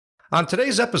On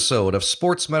today's episode of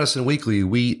Sports Medicine Weekly,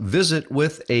 we visit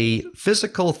with a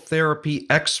physical therapy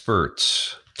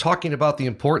expert talking about the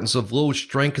importance of load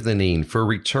strengthening for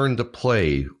return to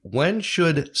play. When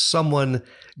should someone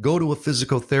go to a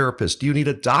physical therapist? Do you need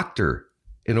a doctor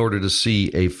in order to see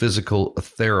a physical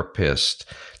therapist?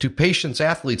 Do patients,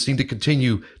 athletes need to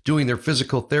continue doing their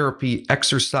physical therapy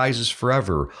exercises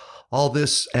forever? All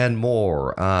this and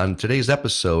more on today's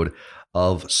episode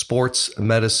of Sports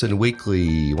Medicine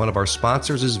Weekly. One of our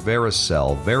sponsors is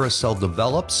Vericel. Vericel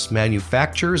develops,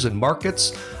 manufactures, and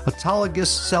markets autologous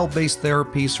cell-based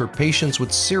therapies for patients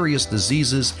with serious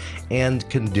diseases and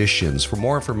conditions. For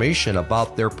more information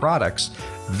about their products,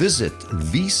 visit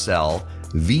VCEL.com.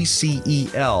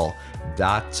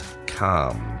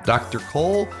 Dr.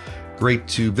 Cole, great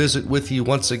to visit with you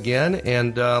once again,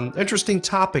 and interesting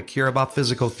topic here about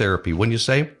physical therapy, wouldn't you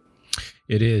say?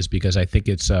 It is, because I think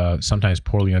it's sometimes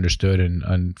poorly understood, and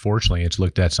unfortunately it's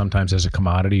looked at sometimes as a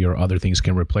commodity or other things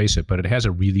can replace it, but it has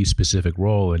a really specific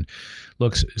role. And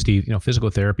look, Steve, physical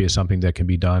therapy is something that can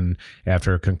be done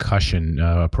after a concussion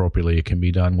appropriately. It can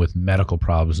be done with medical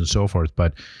problems and so forth.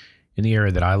 But in the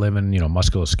area that I live in,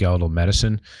 musculoskeletal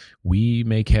medicine, we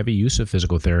make heavy use of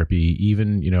physical therapy,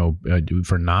 even,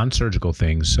 for non-surgical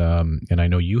things. And I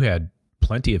know you had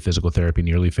plenty of physical therapy in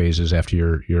the early phases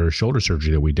after your shoulder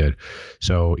surgery that we did.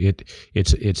 So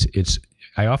it's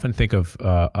I often think of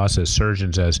us as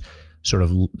surgeons as sort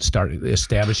of start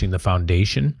establishing the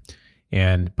foundation,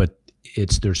 but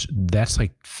that's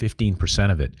like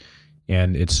 15% of it,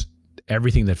 and it's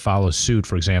everything that follows suit.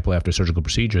 For example, after a surgical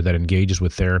procedure that engages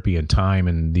with therapy and time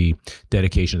and the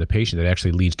dedication of the patient that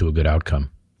actually leads to a good outcome.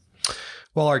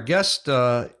 Well, our guest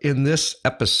in this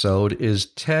episode is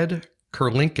Ted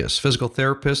Kurlinkus, physical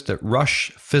therapist at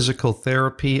Rush Physical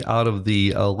Therapy out of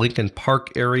the Lincoln Park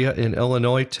area in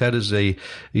Illinois. Ted is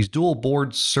he's dual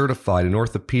board certified in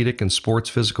orthopedic and sports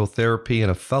physical therapy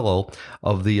and a fellow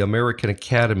of the American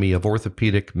Academy of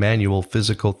Orthopedic Manual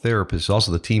Physical Therapists. He's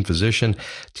also the team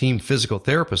physical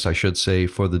therapist, I should say,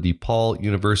 for the DePaul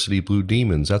University Blue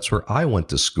Demons. That's where I went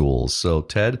to school. So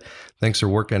Ted, thanks for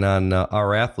working on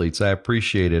our athletes. I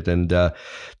appreciate it. And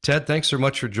Ted, thanks so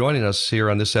much for joining us here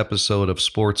on this episode of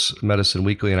Sports Medicine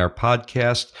Weekly in our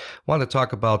podcast. I want to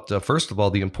talk about, first of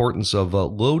all, the importance of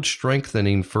load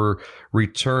strengthening for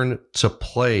return to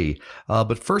play.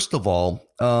 But first of all,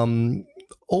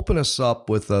 open us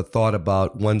up with a thought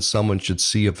about when someone should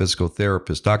see a physical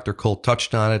therapist. Dr. Cole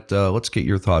touched on it. Let's get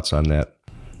your thoughts on that.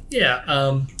 Yeah,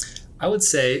 I would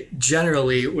say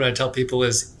generally what I tell people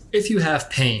is if you have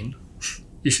pain,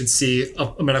 you should see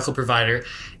a medical provider.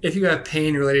 If you have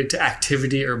pain related to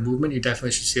activity or movement, you definitely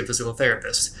should see a physical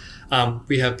therapist.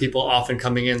 We have people often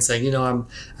coming in saying, I'm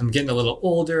getting a little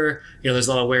older. There's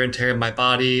a lot of wear and tear in my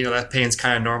body. That pain's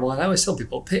kind of normal. And I always tell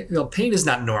people, pain is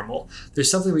not normal.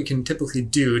 There's something we can typically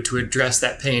do to address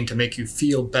that pain to make you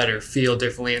feel better, feel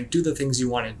differently, and do the things you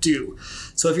want to do.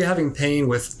 So if you're having pain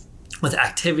with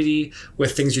activity,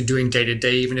 with things you're doing day to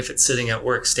day, even if it's sitting at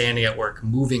work, standing at work,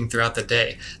 moving throughout the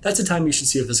day, that's the time you should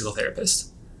see a physical therapist.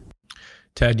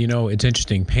 Ted, it's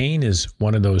interesting. Pain is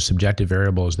one of those subjective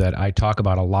variables that I talk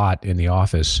about a lot in the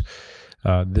office.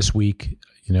 This week,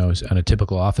 on a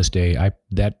typical office day,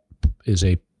 that is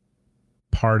a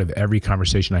part of every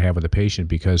conversation I have with a patient,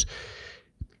 because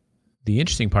the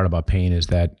interesting part about pain is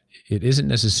that it isn't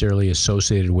necessarily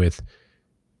associated with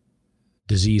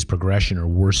disease progression or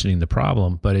worsening the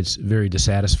problem, but it's very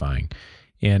dissatisfying.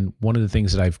 And one of the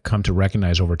things that I've come to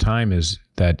recognize over time is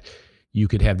that you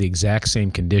could have the exact same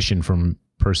condition from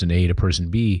person A to person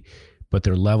B, but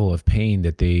their level of pain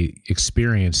that they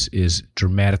experience is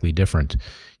dramatically different.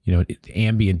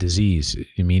 Ambient disease,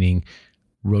 meaning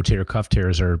rotator cuff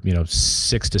tears are,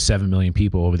 6 to 7 million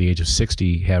people over the age of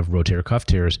 60 have rotator cuff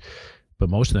tears, but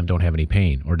most of them don't have any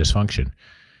pain or dysfunction.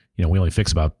 We only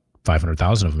fix about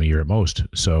 500,000 of them a year at most.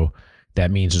 So that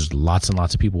means there's lots and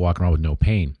lots of people walking around with no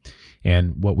pain.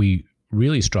 And what we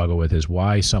really struggle with is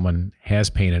why someone has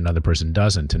pain and another person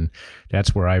doesn't. And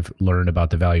that's where I've learned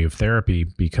about the value of therapy,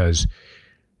 because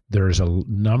there's a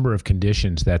number of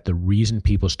conditions that the reason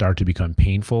people start to become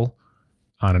painful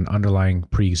on an underlying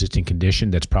pre-existing condition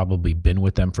that's probably been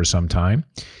with them for some time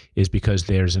is because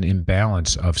there's an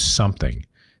imbalance of something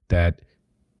that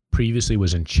previously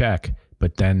was in check,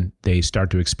 but then they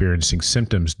start to experiencing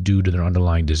symptoms due to their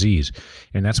underlying disease.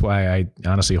 And that's why I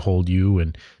honestly hold you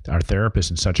and our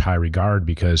therapists in such high regard,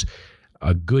 because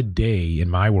a good day in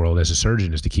my world as a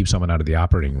surgeon is to keep someone out of the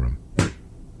operating room.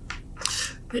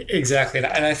 Exactly.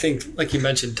 And I think, like you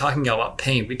mentioned, talking about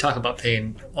pain, we talk about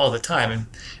pain all the time,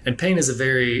 and pain is a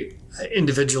very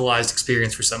individualized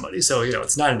experience for somebody. So,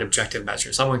 it's not an objective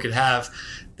measure. Someone could have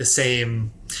the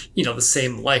same, the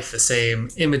same life, the same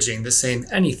imaging, the same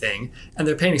anything, and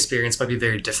their pain experience might be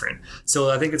very different. So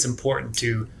I think it's important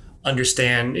to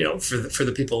understand, for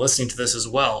the people listening to this as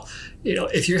well,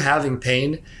 if you're having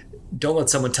pain, don't let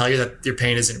someone tell you that your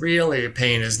pain isn't real or your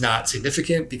pain is not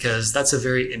significant, because that's a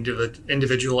very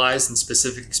individualized and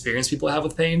specific experience people have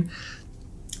with pain.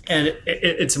 And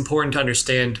it's important to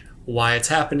understand why it's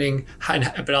happening,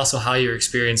 but also how you're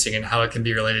experiencing and how it can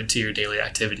be related to your daily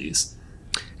activities.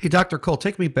 Hey, Dr. Cole,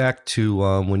 take me back to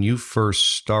when you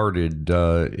first started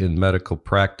in medical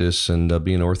practice and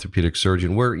being an orthopedic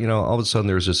surgeon, where, all of a sudden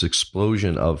there's this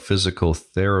explosion of physical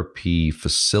therapy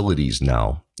facilities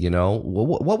now.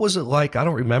 What was it like? I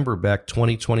don't remember back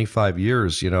 20, 25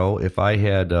 years, if I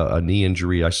had a knee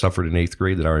injury I suffered in 8th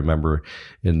grade that I remember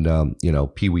in,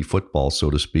 Pee-wee football, so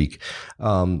to speak.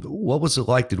 What was it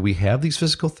like? Did we have these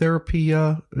physical therapy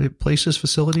places,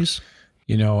 facilities?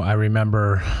 I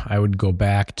remember I would go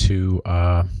back to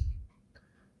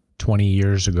 20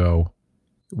 years ago.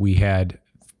 We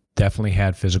definitely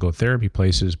had physical therapy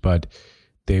places, but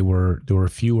there were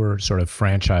fewer sort of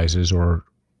franchises or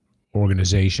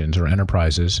organizations or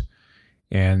enterprises,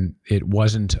 and it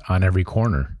wasn't on every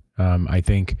corner. I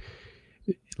think,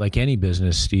 like any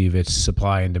business, Steve, it's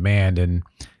supply and demand, and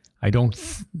I don't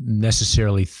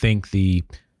necessarily think the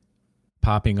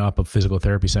popping up of physical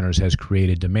therapy centers has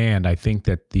created demand. I think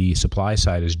that the supply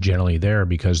side is generally there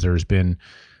because there's been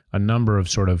a number of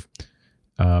sort of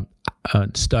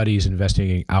studies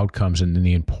investigating outcomes and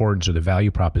the importance or the value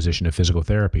proposition of physical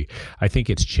therapy. I think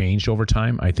it's changed over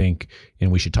time. I think,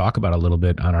 and we should talk about a little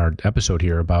bit on our episode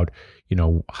here about,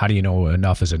 how do you know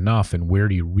enough is enough, and where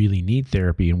do you really need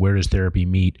therapy, and where does therapy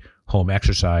meet home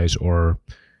exercise or,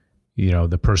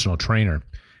 the personal trainer.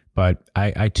 But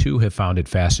I too have found it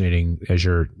fascinating, as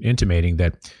you're intimating,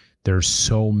 that there's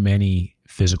so many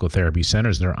physical therapy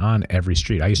centers. They're on every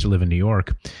street. I used to live in New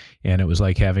York, and it was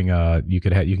like having you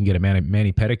can get a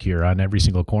mani pedicure on every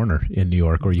single corner in New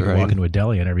York, or you can walk into a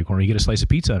deli on every corner. You get a slice of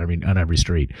pizza on every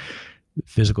street.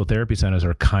 Physical therapy centers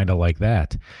are kind of like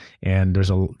that, and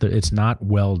it's not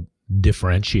well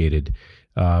differentiated.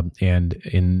 And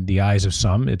in the eyes of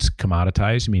some, it's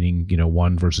commoditized, meaning,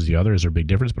 one versus the other. Is there a big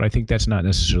difference? But I think that's not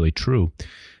necessarily true.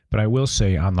 But I will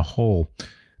say, on the whole,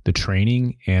 the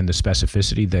training and the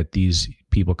specificity that these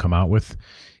people come out with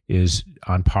is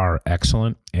on par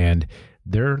excellent. And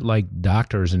they're like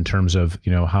doctors in terms of,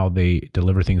 how they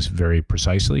deliver things very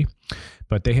precisely.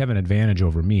 But they have an advantage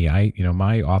over me.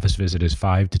 My office visit is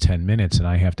 5 to 10 minutes, and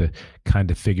I have to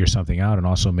kind of figure something out and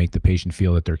also make the patient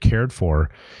feel that they're cared for,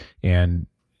 and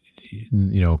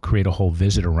create a whole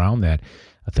visit around that.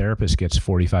 A therapist gets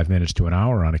 45 minutes to an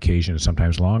hour on occasion,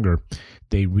 sometimes longer.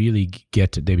 They really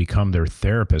they become their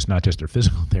therapist, not just their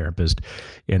physical therapist,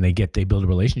 and they build a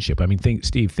relationship. I mean,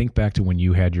 think back to when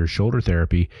you had your shoulder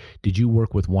therapy. Did you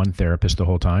work with one therapist the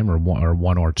whole time, or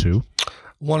one or two?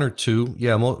 One or two,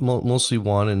 yeah, mostly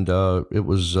one, and it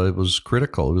was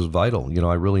critical. It was vital.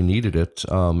 I really needed it.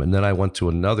 And then I went to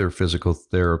another physical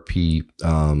therapy,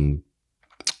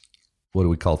 what do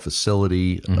we call it,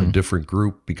 facility, a different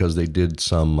group, because they did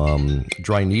some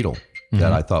dry needle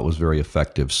that I thought was very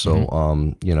effective. So,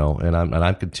 and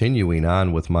I'm continuing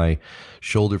on with my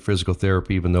shoulder physical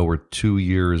therapy, even though we're 2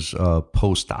 years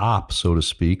post-op, so to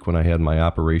speak, when I had my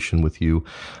operation with you,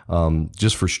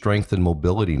 just for strength and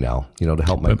mobility now, to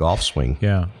help my golf swing.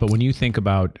 Yeah. But when you think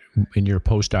about in your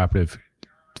post-operative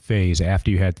phase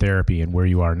after you had therapy and where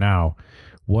you are now,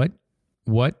 what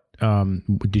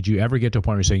did you ever get to a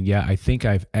point where you're saying, yeah, I think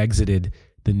I've exited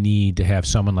the need to have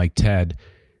someone like Ted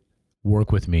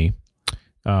work with me,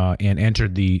 and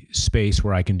entered the space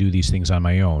where I can do these things on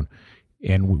my own?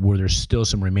 And were there still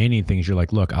some remaining things you're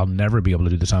like, look, I'll never be able to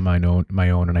do this on my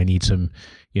own, and I need some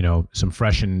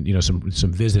freshen,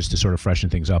 some visits to sort of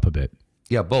freshen things up a bit?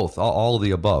 Yeah, both, all of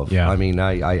the above. Yeah. I mean,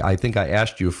 I think I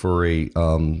asked you for a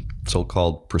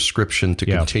so-called prescription to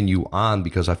continue on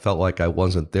because I felt like I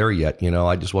wasn't there yet.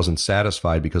 I just wasn't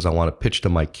satisfied because I want to pitch to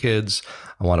my kids.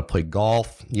 I want to play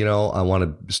golf. I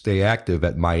want to stay active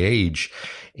at my age,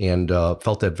 and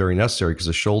felt that very necessary because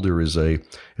the shoulder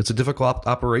it's a difficult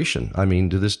operation. I mean,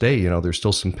 to this day, there's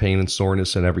still some pain and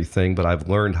soreness and everything, but I've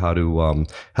learned how to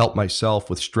help myself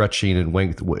with stretching and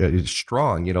when it's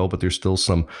strong, but there's still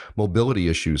some mobility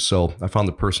issues. So I found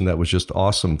the person that was just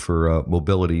awesome for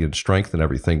mobility and strength and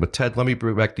everything. But Ted, let me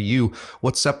bring it back to you.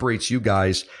 What separates you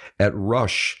guys at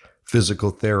Rush Physical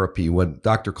Therapy? When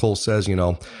Dr. Cole says,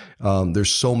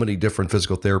 there's so many different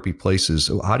physical therapy places,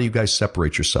 how do you guys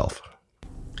separate yourself?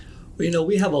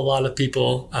 We have a lot of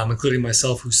people, including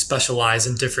myself, who specialize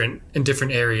in different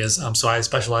areas. So I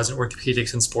specialize in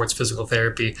orthopedics and sports physical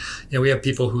therapy. We have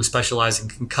people who specialize in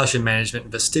concussion management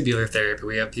and vestibular therapy.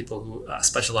 We have people who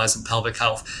specialize in pelvic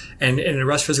health. And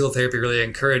Rush Physical Therapy really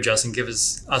encourage us and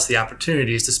gives us the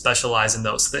opportunities to specialize in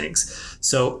those things.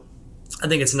 So I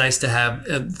think it's nice to have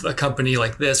a company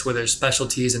like this where there's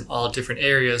specialties in all different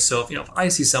areas. So if I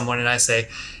see someone and I say,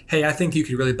 hey, I think you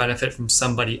could really benefit from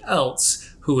somebody else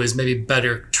who is maybe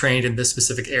better trained in this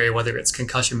specific area, whether it's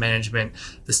concussion management,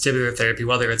 vestibular therapy,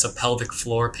 whether it's a pelvic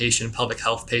floor patient, pelvic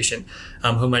health patient,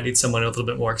 who might need someone with a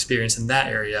little bit more experience in that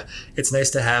area. It's nice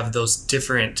to have those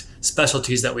different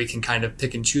specialties that we can kind of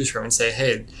pick and choose from and say,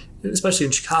 hey, especially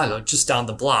in Chicago, just down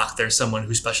the block, there's someone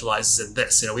who specializes in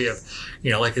this. We have,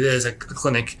 like it is a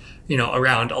clinic,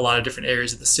 around a lot of different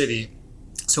areas of the city.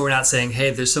 So we're not saying, hey,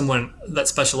 there's someone that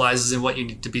specializes in what you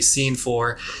need to be seen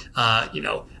for,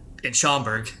 in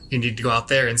Schaumburg, you need to go out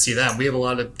there and see them. We have a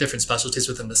lot of different specialties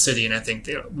within the city, and I think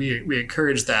we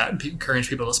encourage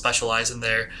people to specialize in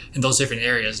those different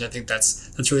areas, and I think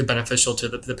that's really beneficial to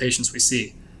the patients we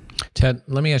see. Ted,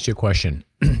 let me ask you a question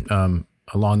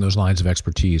along those lines of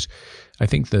expertise. I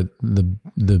think the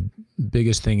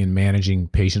biggest thing in managing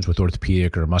patients with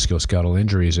orthopedic or musculoskeletal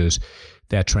injuries is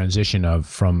that transition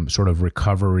from sort of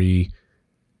recovering,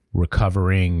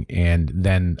 and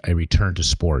then a return to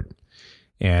sport.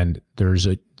 And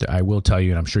I will tell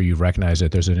you, and I'm sure you've recognized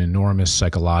it, there's an enormous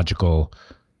psychological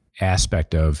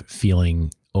aspect of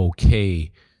feeling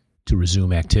okay to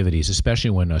resume activities,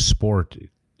 especially when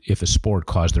if a sport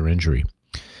caused their injury.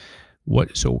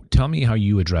 So tell me how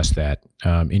you address that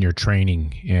in your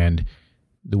training and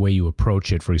the way you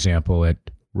approach it, for example, at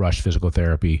Rush Physical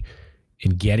Therapy,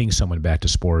 in getting someone back to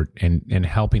sport and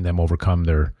helping them overcome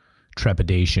their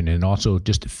trepidation, and also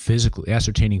just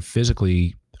ascertaining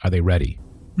physically, are they ready?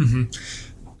 Mm-hmm.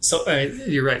 So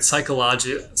you're right.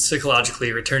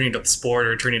 Psychologically, returning to sport or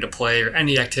returning to play or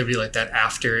any activity like that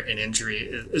after an injury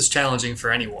is challenging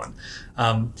for anyone.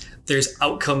 There's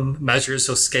outcome measures,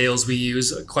 so scales we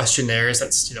use, questionnaires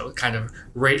that's kind of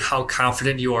rate how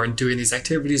confident you are in doing these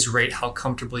activities, rate how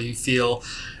comfortable you feel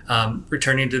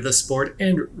returning to the sport,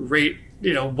 and rate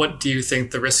what do you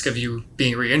think the risk of you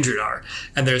being re-injured are.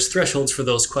 And there's thresholds for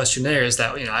those questionnaires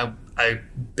that I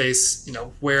base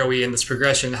where are we in this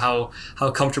progression, how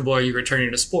comfortable are you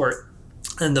returning to sport.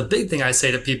 And the big thing I say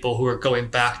to people who are going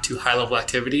back to high-level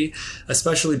activity,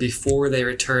 especially before they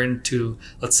return to,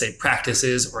 let's say,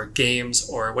 practices or games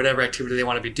or whatever activity they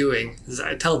want to be doing, is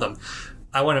I tell them,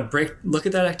 I want to look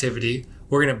at that activity,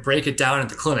 we're going to break it down in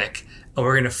the clinic, and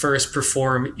we're going to first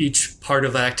perform each part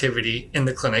of that activity in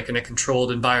the clinic in a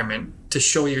controlled environment to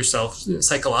show yourself,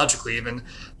 psychologically even,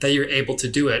 that you're able to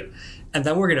do it. And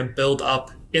then we're going to build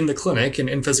up in the clinic and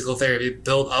in physical therapy,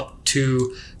 build up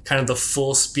to kind of the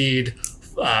full speed,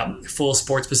 full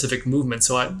sport specific movement.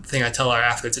 So the thing I tell our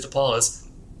athletes at DePaul is,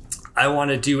 I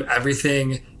want to do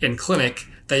everything in clinic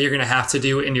that you're going to have to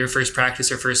do in your first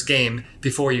practice or first game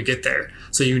before you get there.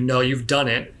 So you've done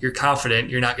it, you're confident,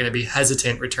 you're not going to be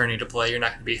hesitant returning to play, you're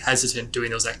not going to be hesitant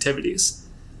doing those activities.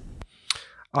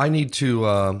 I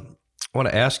want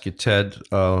to ask you, Ted,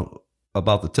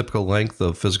 about the typical length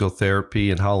of physical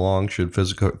therapy and how long should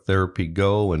physical therapy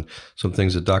go, and some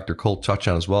things that Dr. Cole touched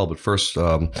on as well. But first,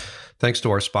 thanks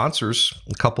to our sponsors,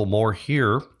 a couple more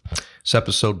here. This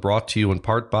episode brought to you in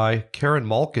part by Karen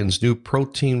Malkin's new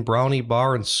protein brownie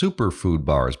bar and superfood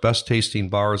bars. Best tasting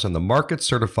bars on the market,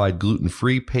 certified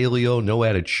gluten-free, paleo, no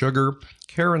added sugar.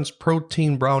 Karen's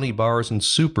protein brownie bars and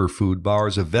superfood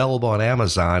bars available on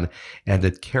Amazon and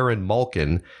at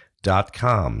KarenMalkin.com.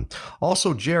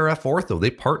 Also, JRF Ortho, they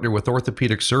partner with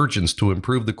orthopedic surgeons to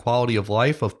improve the quality of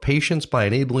life of patients by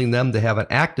enabling them to have an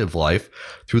active life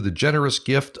through the generous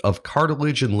gift of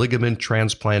cartilage and ligament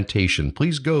transplantation.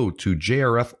 Please go to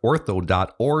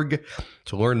jrfortho.org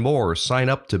to learn more. Sign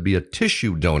up to be a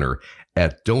tissue donor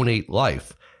at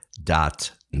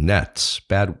donatelife.net.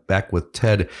 Back with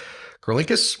Ted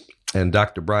Kurlinkus and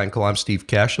Dr. Brian Cole. I'm Steve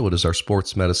Cashel. It is our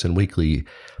Sports Medicine Weekly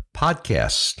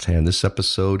podcast, and this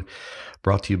episode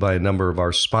brought to you by a number of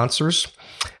our sponsors.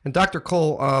 And Dr.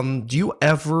 Cole, do you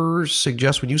ever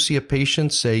suggest when you see a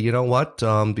patient, say, you know what,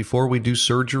 before we do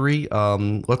surgery,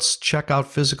 let's check out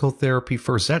physical therapy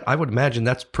first? I would imagine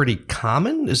that's pretty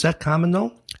common. Is that common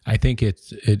though? I think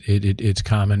it's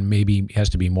common. Maybe has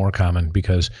to be more common,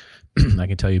 because I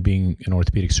can tell you, being an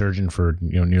orthopedic surgeon for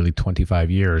nearly 25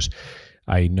 years,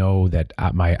 I know that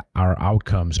our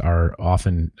outcomes are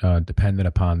often dependent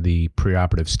upon the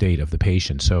preoperative state of the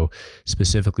patient. So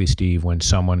specifically, Steve, when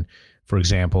someone, for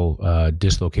example,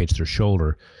 dislocates their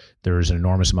shoulder, there's an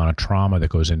enormous amount of trauma that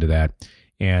goes into that.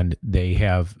 and they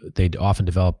often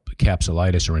develop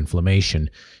capsulitis or inflammation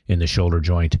in the shoulder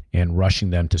joint, and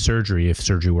rushing them to surgery, if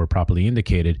surgery were properly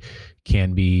indicated,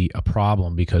 can be a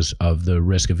problem because of the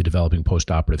risk of developing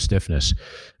postoperative stiffness.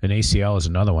 An ACL is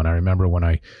another one. I remember when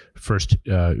I first,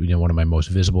 one of my most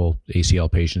visible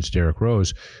ACL patients, Derek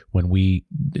Rose, when we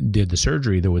did the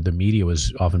surgery, the media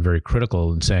was often very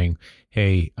critical and saying,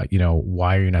 hey,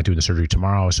 why are you not doing the surgery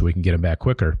tomorrow so we can get him back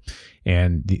quicker?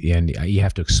 And you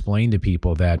have to explain to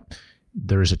people that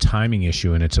there is a timing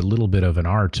issue, and it's a little bit of an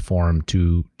art form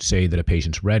to say that a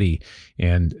patient's ready.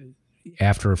 And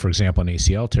after, for example, an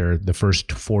ACL tear, the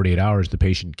first 48 hours, the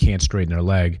patient can't straighten their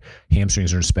leg,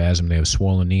 hamstrings are in spasm, they have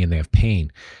swollen knee, and they have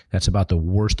pain. That's about the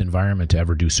worst environment to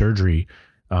ever do surgery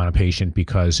on a patient,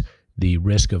 because the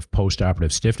risk of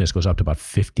postoperative stiffness goes up to about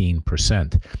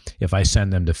 15%. If I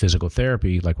send them to physical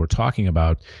therapy, like we're talking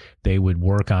about, they would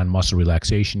work on muscle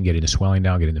relaxation, getting the swelling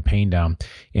down, getting the pain down,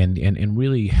 and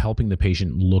really helping the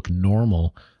patient look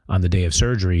normal on the day of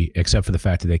surgery, except for the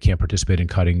fact that they can't participate in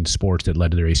cutting sports that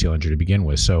led to their ACL injury to begin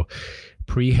with. So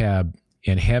prehab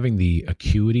and having the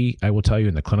acuity, I will tell you,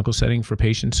 in the clinical setting for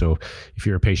patients. So if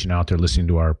you're a patient out there listening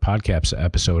to our podcast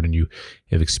episode and you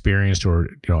have experienced, or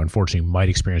unfortunately might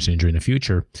experience an injury in the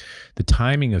future, the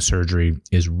timing of surgery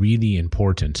is really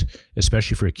important,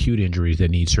 especially for acute injuries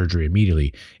that need surgery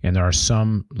immediately. And there are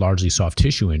some largely soft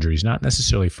tissue injuries, not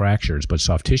necessarily fractures, but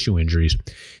soft tissue injuries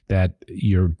that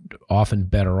you're often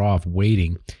better off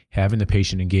waiting, having the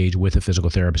patient engage with a physical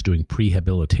therapist, doing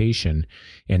prehabilitation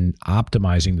and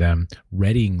optimizing them,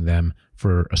 readying them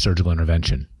for a surgical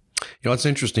intervention. It's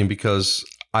interesting because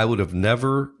I would have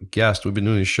never guessed. We've been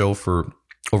doing this show for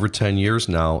over 10 years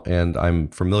now, and I'm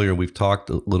familiar. We've talked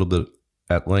a little bit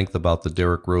at length about the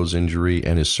Derek Rose injury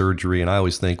and his surgery. And I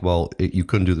always think, you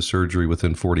couldn't do the surgery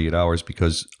within 48 hours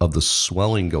because of the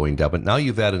swelling going down. But now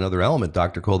you've added another element,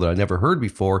 Dr. Cole, that I never heard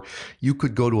before. You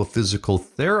could go to a physical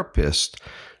therapist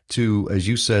to, as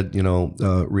you said,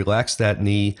 relax that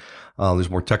knee.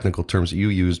 There's more technical terms that you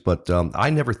use, but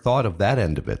I never thought of that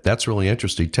end of it. That's really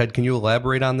interesting. Ted, can you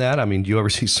elaborate on that? I mean, do you ever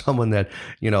see someone that,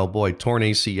 torn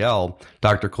ACL,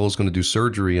 Dr. Cole's going to do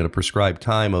surgery in a prescribed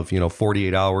time of,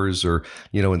 48 hours or,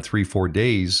 in 3-4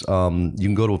 days. You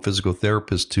can go to a physical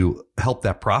therapist to help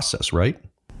that process, right?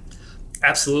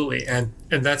 Absolutely. And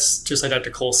that's just like Dr.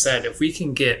 Cole said, if we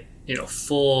can get,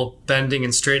 full bending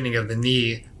and straightening of the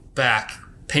knee back,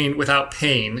 pain without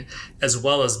pain, as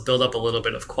well as build up a little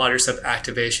bit of quadricep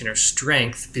activation or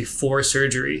strength before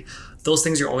surgery, those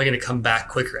things are only going to come back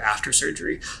quicker after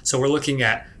surgery. So we're looking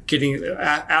at getting,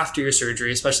 after your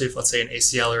surgery, especially if, let's say, an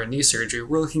ACL or a knee surgery,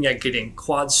 we're looking at getting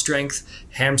quad strength,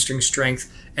 hamstring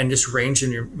strength, and just range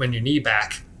in your knee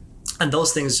back. And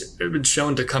those things have been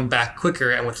shown to come back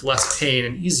quicker and with less pain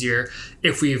and easier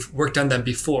if we've worked on them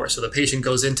before. So the patient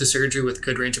goes into surgery with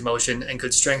good range of motion and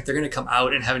good strength. They're going to come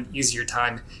out and have an easier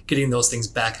time getting those things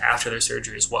back after their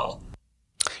surgery as well.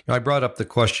 I brought up the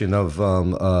question of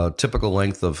typical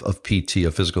length of PT,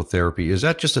 of physical therapy. Is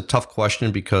that just a tough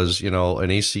question because, an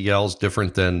ACL is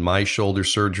different than my shoulder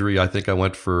surgery? I think I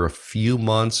went for a few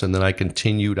months and then I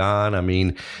continued on. I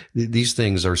mean, these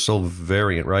things are so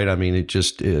variant, right? I mean, it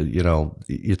just,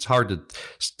 it's hard to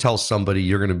tell somebody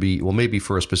you're going to be, well, maybe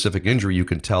for a specific injury you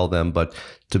can tell them, but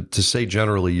to say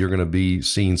generally you're going to be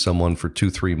seeing someone for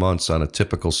 2-3 months on a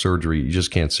typical surgery, you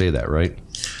just can't say that, right?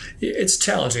 It's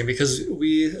challenging because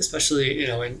we, especially, in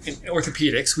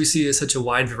orthopedics, we see such a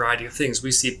wide variety of things.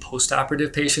 We see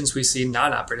post-operative patients, we see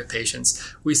non-operative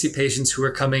patients. We see patients who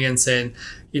are coming in saying,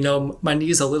 my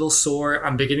knee is a little sore.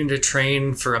 I'm beginning to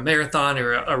train for a marathon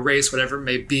or a race, whatever it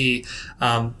may be.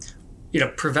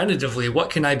 Preventatively, what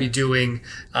can I be doing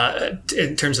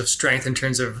in terms of strength, in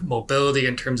terms of mobility,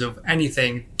 in terms of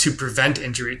anything to prevent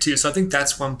injury too? So I think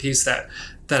that's one piece that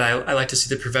I like to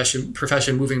see the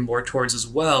profession moving more towards as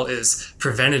well, is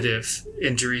preventative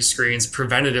injury screens,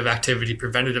 preventative activity,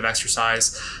 preventative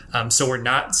exercise. So we're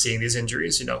not seeing these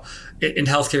injuries. In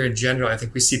healthcare in general, I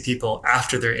think we see people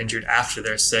after they're injured, after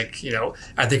they're sick.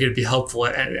 I think it'd be helpful,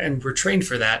 and we're trained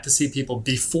for that, to see people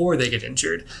before they get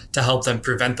injured to help them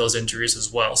prevent those injuries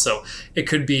as well. So it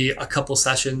could be a couple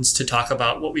sessions to talk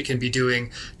about what we can be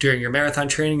doing during your marathon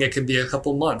training. It could be a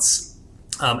couple months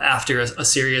after a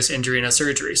serious injury and a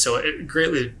surgery. So it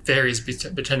greatly varies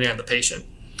depending on the patient.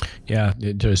 Yeah,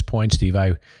 to his point, Steve,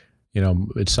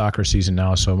 it's soccer season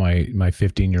now, so my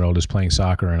 15-year-old is playing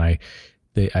soccer, and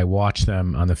I watch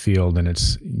them on the field,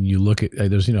 and you look at,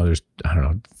 there's I don't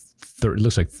know, it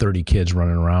looks like 30 kids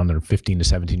running around. They're 15 to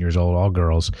 17 years old, all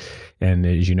girls. And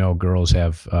as you know, girls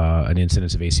have an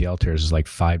incidence of ACL tears is like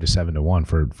 5 to 7 to 1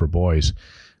 for boys,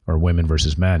 or women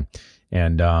versus men.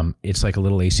 And it's like a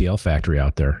little ACL factory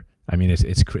out there. I mean,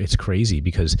 it's crazy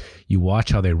because you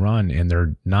watch how they run, and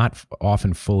they're not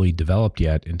often fully developed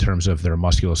yet in terms of their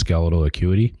musculoskeletal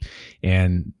acuity,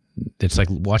 and it's like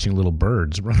watching little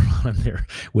birds run around there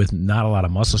with not a lot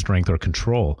of muscle strength or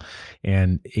control.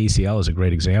 And ACL is a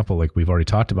great example, like we've already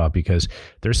talked about, because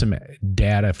there's some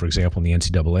data, for example, in the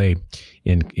NCAA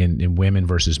in women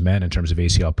versus men in terms of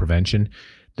ACL prevention.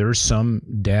 There's some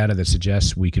data that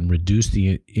suggests we can reduce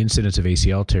the incidence of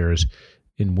ACL tears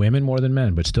in women more than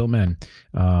men, but still men,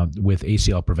 with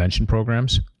ACL prevention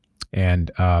programs and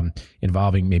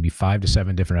involving maybe 5 to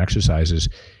 7 different exercises.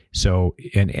 So,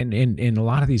 and a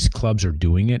lot of these clubs are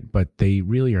doing it, but they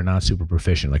really are not super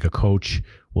proficient. Like a coach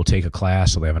will take a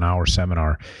class, so they have an hour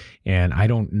seminar, and I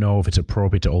don't know if it's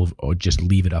appropriate to just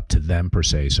leave it up to them per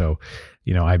se. So,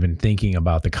 I've been thinking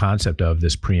about the concept of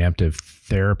this preemptive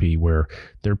therapy where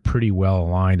they're pretty well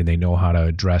aligned and they know how to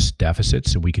address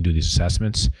deficits. And we can do these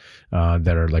assessments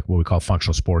that are like what we call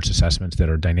functional sports assessments, that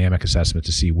are dynamic assessments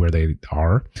to see where they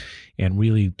are and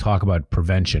really talk about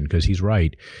prevention, because he's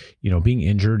right. Being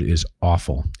injured is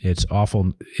awful. It's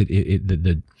awful.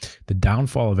 The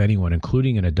downfall of anyone,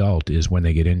 including an adult, is when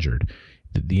they get injured.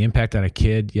 The impact on a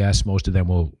kid, yes, most of them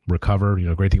will recover.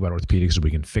 The great thing about orthopedics is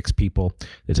we can fix people.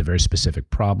 It's a very specific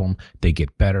problem. They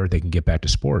get better. They can get back to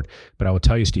sport. But I will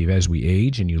tell you, Steve, as we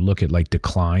age and you look at like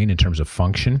decline in terms of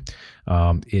function,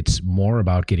 it's more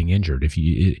about getting injured. If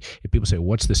people say,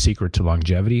 what's the secret to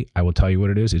longevity? I will tell you what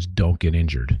it is. It's don't get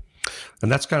injured.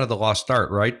 And that's kind of the lost art,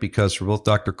 right? Because for both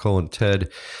Dr. Cole and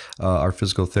Ted, our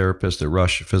physical therapist at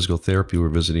Rush Physical Therapy we're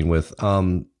visiting with,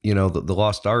 the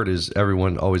lost art is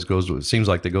everyone always goes to, it seems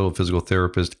like they go to a physical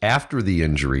therapist after the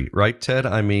injury, right, Ted?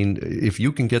 I mean, if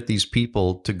you can get these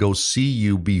people to go see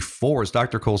you before, as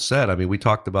Dr. Cole said, I mean, we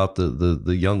talked about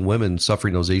the young women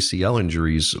suffering those ACL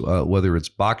injuries, whether it's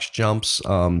box jumps,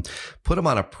 put them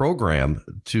on a program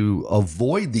to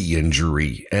avoid the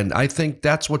injury. And I think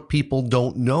that's what people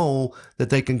don't know that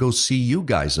they can go see you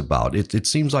guys about. It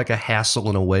seems like a hassle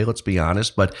in a way, let's be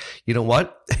honest, but you know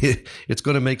what? It's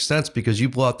going to make sense because you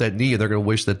blow out that knee and they're going to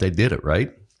wish that they did it,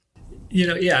 right?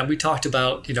 Yeah, we talked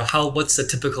about, what's the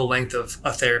typical length of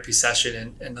a therapy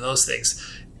session and those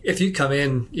things. If you come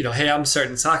in, hey, I'm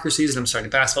starting soccer season, I'm starting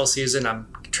basketball season, I'm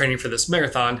training for this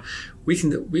marathon,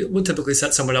 we'll typically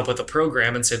set someone up with a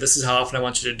program and say, this is how often I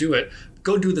want you to do it.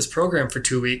 Go do this program for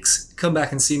 2 weeks, come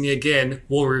back and see me again,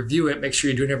 we'll review it, make sure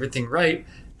you're doing everything right,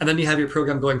 and then you have your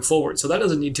program going forward. So that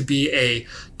doesn't need to be a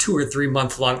 2 or 3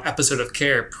 month long episode of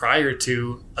care prior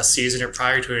to a season or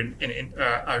prior to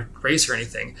a race or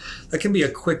anything. That can be a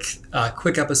quick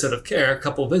episode of care, a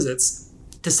couple visits,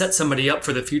 to set somebody up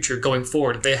for the future going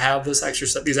forward. They have these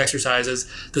exercises,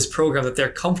 this program that they're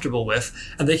comfortable with,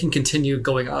 and they can continue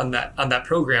going on that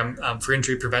program for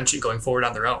injury prevention going forward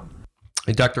on their own.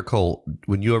 Hey, Dr. Cole,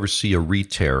 when you ever see a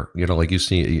re-tear, like you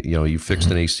see, you fixed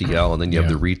an ACL and then you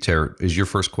have the re-tear, is your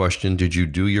first question, did you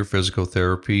do your physical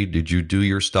therapy? Did you do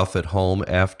your stuff at home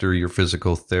after your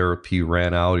physical therapy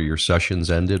ran out or your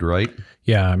sessions ended, right?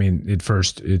 Yeah, I mean, it's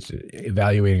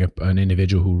evaluating an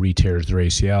individual who re-tears their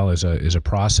ACL is a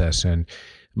process, and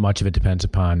much of it depends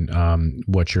upon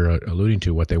what you're alluding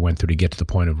to, what they went through to get to the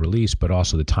point of release, but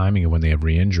also the timing of when they have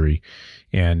re-injury.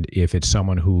 And if it's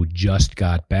someone who just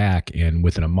got back and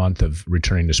within a month of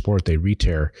returning to sport, they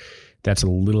re-tear, that's a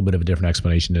little bit of a different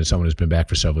explanation than someone who's been back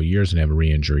for several years and have a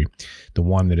re-injury. The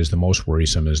one that is the most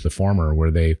worrisome is the former,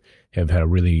 where they have had a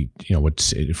really,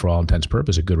 what's for all intents and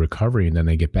purposes, a good recovery, and then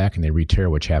they get back and they re-tear,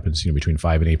 which happens between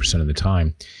 5 and 8% of the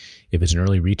time. If it's an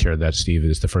early re-tear, that, Steve,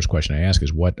 is the first question I ask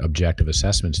is, what objective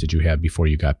assessments did you have before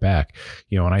you got back?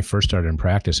 When I first started in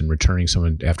practice and returning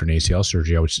someone after an ACL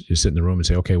surgery, I would sit in the room and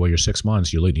say, okay, well, you're 6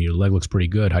 months. Your leg looks pretty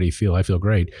good. How do you feel? I feel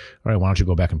great. All right, why don't you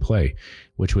go back and play?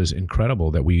 Which was incredible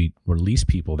that we release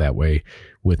people that way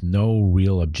with no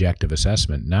real objective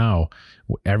assessment. Now,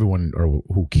 everyone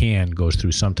who can goes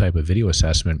through some type of video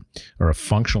assessment or a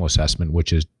functional assessment,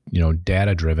 which is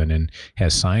data driven and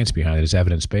has science behind it, is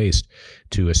evidence based,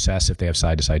 to assess if they have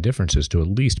side to side differences, to at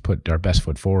least put our best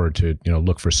foot forward to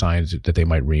look for signs that they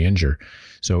might re-injure.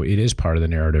 So it is part of the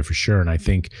narrative for sure. And I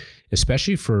think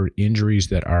especially for injuries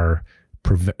that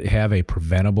have a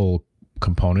preventable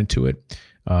component to it,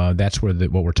 that's where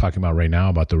what we're talking about right now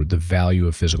about the value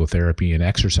of physical therapy and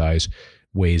exercise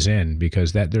weighs in,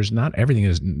 because a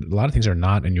lot of things are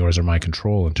not in yours or my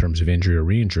control in terms of injury or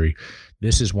re-injury.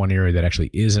 This is one area that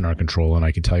actually is in our control, and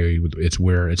I can tell you it's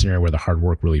an area where the hard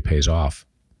work really pays off.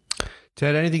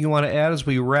 Ted, anything you want to add as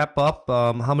we wrap up?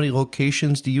 How many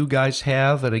locations do you guys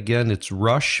have? And again, it's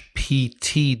rushpt.com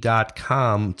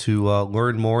to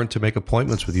learn more and to make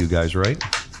appointments with you guys, right?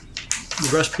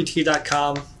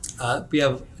 rushpt.com. We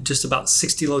have just about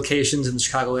 60 locations in the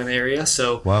Chicagoland area.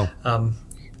 So, wow.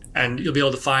 And you'll be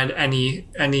able to find any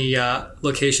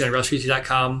location at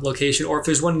rushpt.com location, or if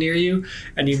there's one near you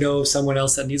and you know someone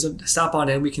else that needs to stop on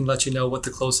in, we can let you know what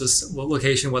the closest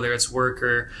location, whether it's work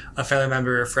or a family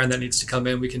member or a friend that needs to come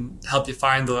in. We can help you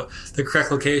find the correct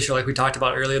location, like we talked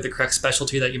about earlier, the correct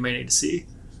specialty that you may need to see.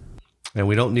 And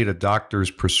we don't need a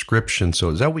doctor's prescription.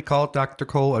 So is that what we call it, Dr.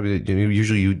 Cole? I mean,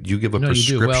 usually you give a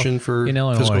prescription for in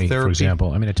Illinois, physical therapy? For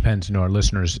example. I mean, it depends. Our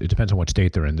listeners, it depends on what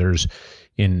state they're in. There is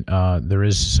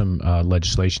some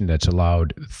legislation that's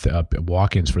allowed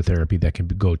walk-ins for therapy that can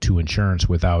go to insurance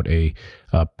without a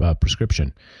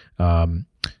prescription.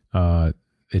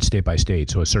 It's state by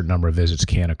state, so a certain number of visits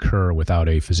can occur without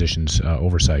a physician's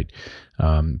oversight.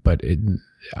 But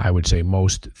I would say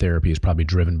most therapy is probably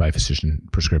driven by physician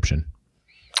prescription.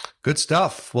 Good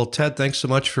stuff. Well, Ted, thanks so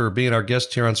much for being our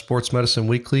guest here on Sports Medicine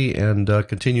Weekly, and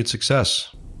continued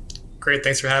success. Great.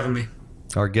 Thanks for having me.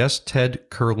 Our guest, Ted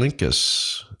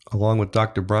Kurlinkus, along with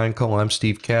Dr. Brian Cole. I'm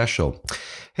Steve Cashel.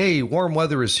 Hey, warm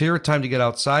weather is here. Time to get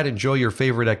outside, enjoy your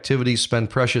favorite activities, spend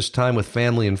precious time with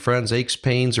family and friends. Aches,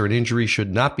 pains, or an injury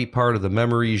should not be part of the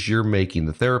memories you're making.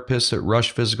 The therapists at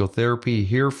Rush Physical Therapy are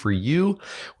here for you.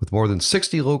 With more than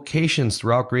 60 locations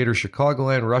throughout Greater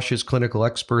Chicagoland, Rush's clinical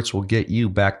experts will get you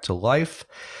back to life.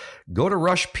 Go to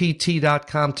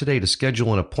rushpt.com today to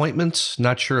schedule an appointment.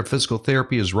 Not sure if physical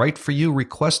therapy is right for you?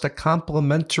 Request a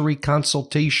complimentary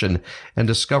consultation and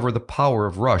discover the power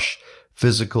of Rush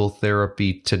Physical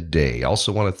Therapy today.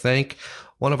 Also want to thank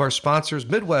one of our sponsors,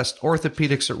 Midwest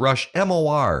Orthopedics at Rush,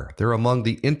 MOR. They're among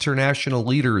the international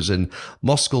leaders in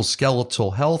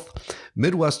musculoskeletal health.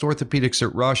 Midwest Orthopedics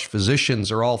at Rush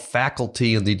physicians are all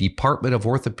faculty in the Department of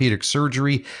Orthopedic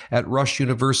Surgery at Rush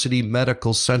University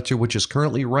Medical Center, which is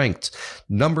currently ranked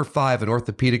number 5 in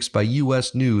orthopedics by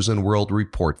U.S. News and World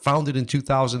Report. Founded in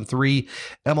 2003,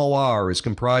 MOR is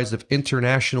comprised of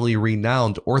internationally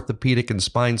renowned orthopedic and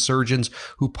spine surgeons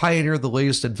who pioneer the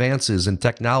latest advances in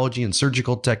technology and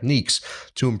surgical techniques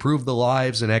to improve the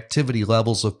lives and activity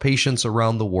levels of patients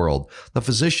around the world. The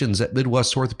physicians at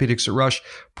Midwest Orthopedics at Rush,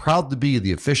 proud to be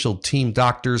the official team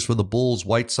doctors for the Bulls,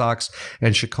 White Sox,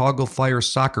 and Chicago Fire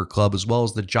Soccer Club, as well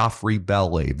as the Joffrey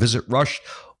Ballet. Visit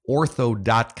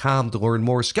rushortho.com to learn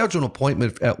more. Schedule an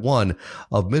appointment at one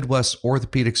of Midwest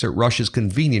Orthopedics at Rush's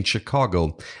convenient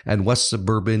Chicago and West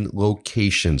Suburban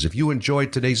locations. If you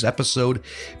enjoyed today's episode,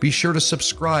 be sure to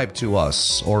subscribe to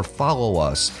us or follow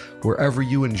us wherever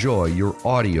you enjoy your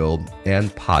audio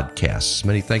and podcasts.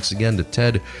 Many thanks again to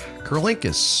Ted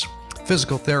Kurlinkus,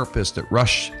 physical therapist at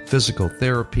Rush Physical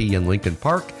Therapy in Lincoln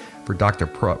Park. For Dr.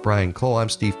 Brian Cole, I'm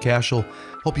Steve Cashel.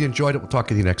 Hope you enjoyed it. We'll talk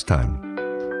to you next time.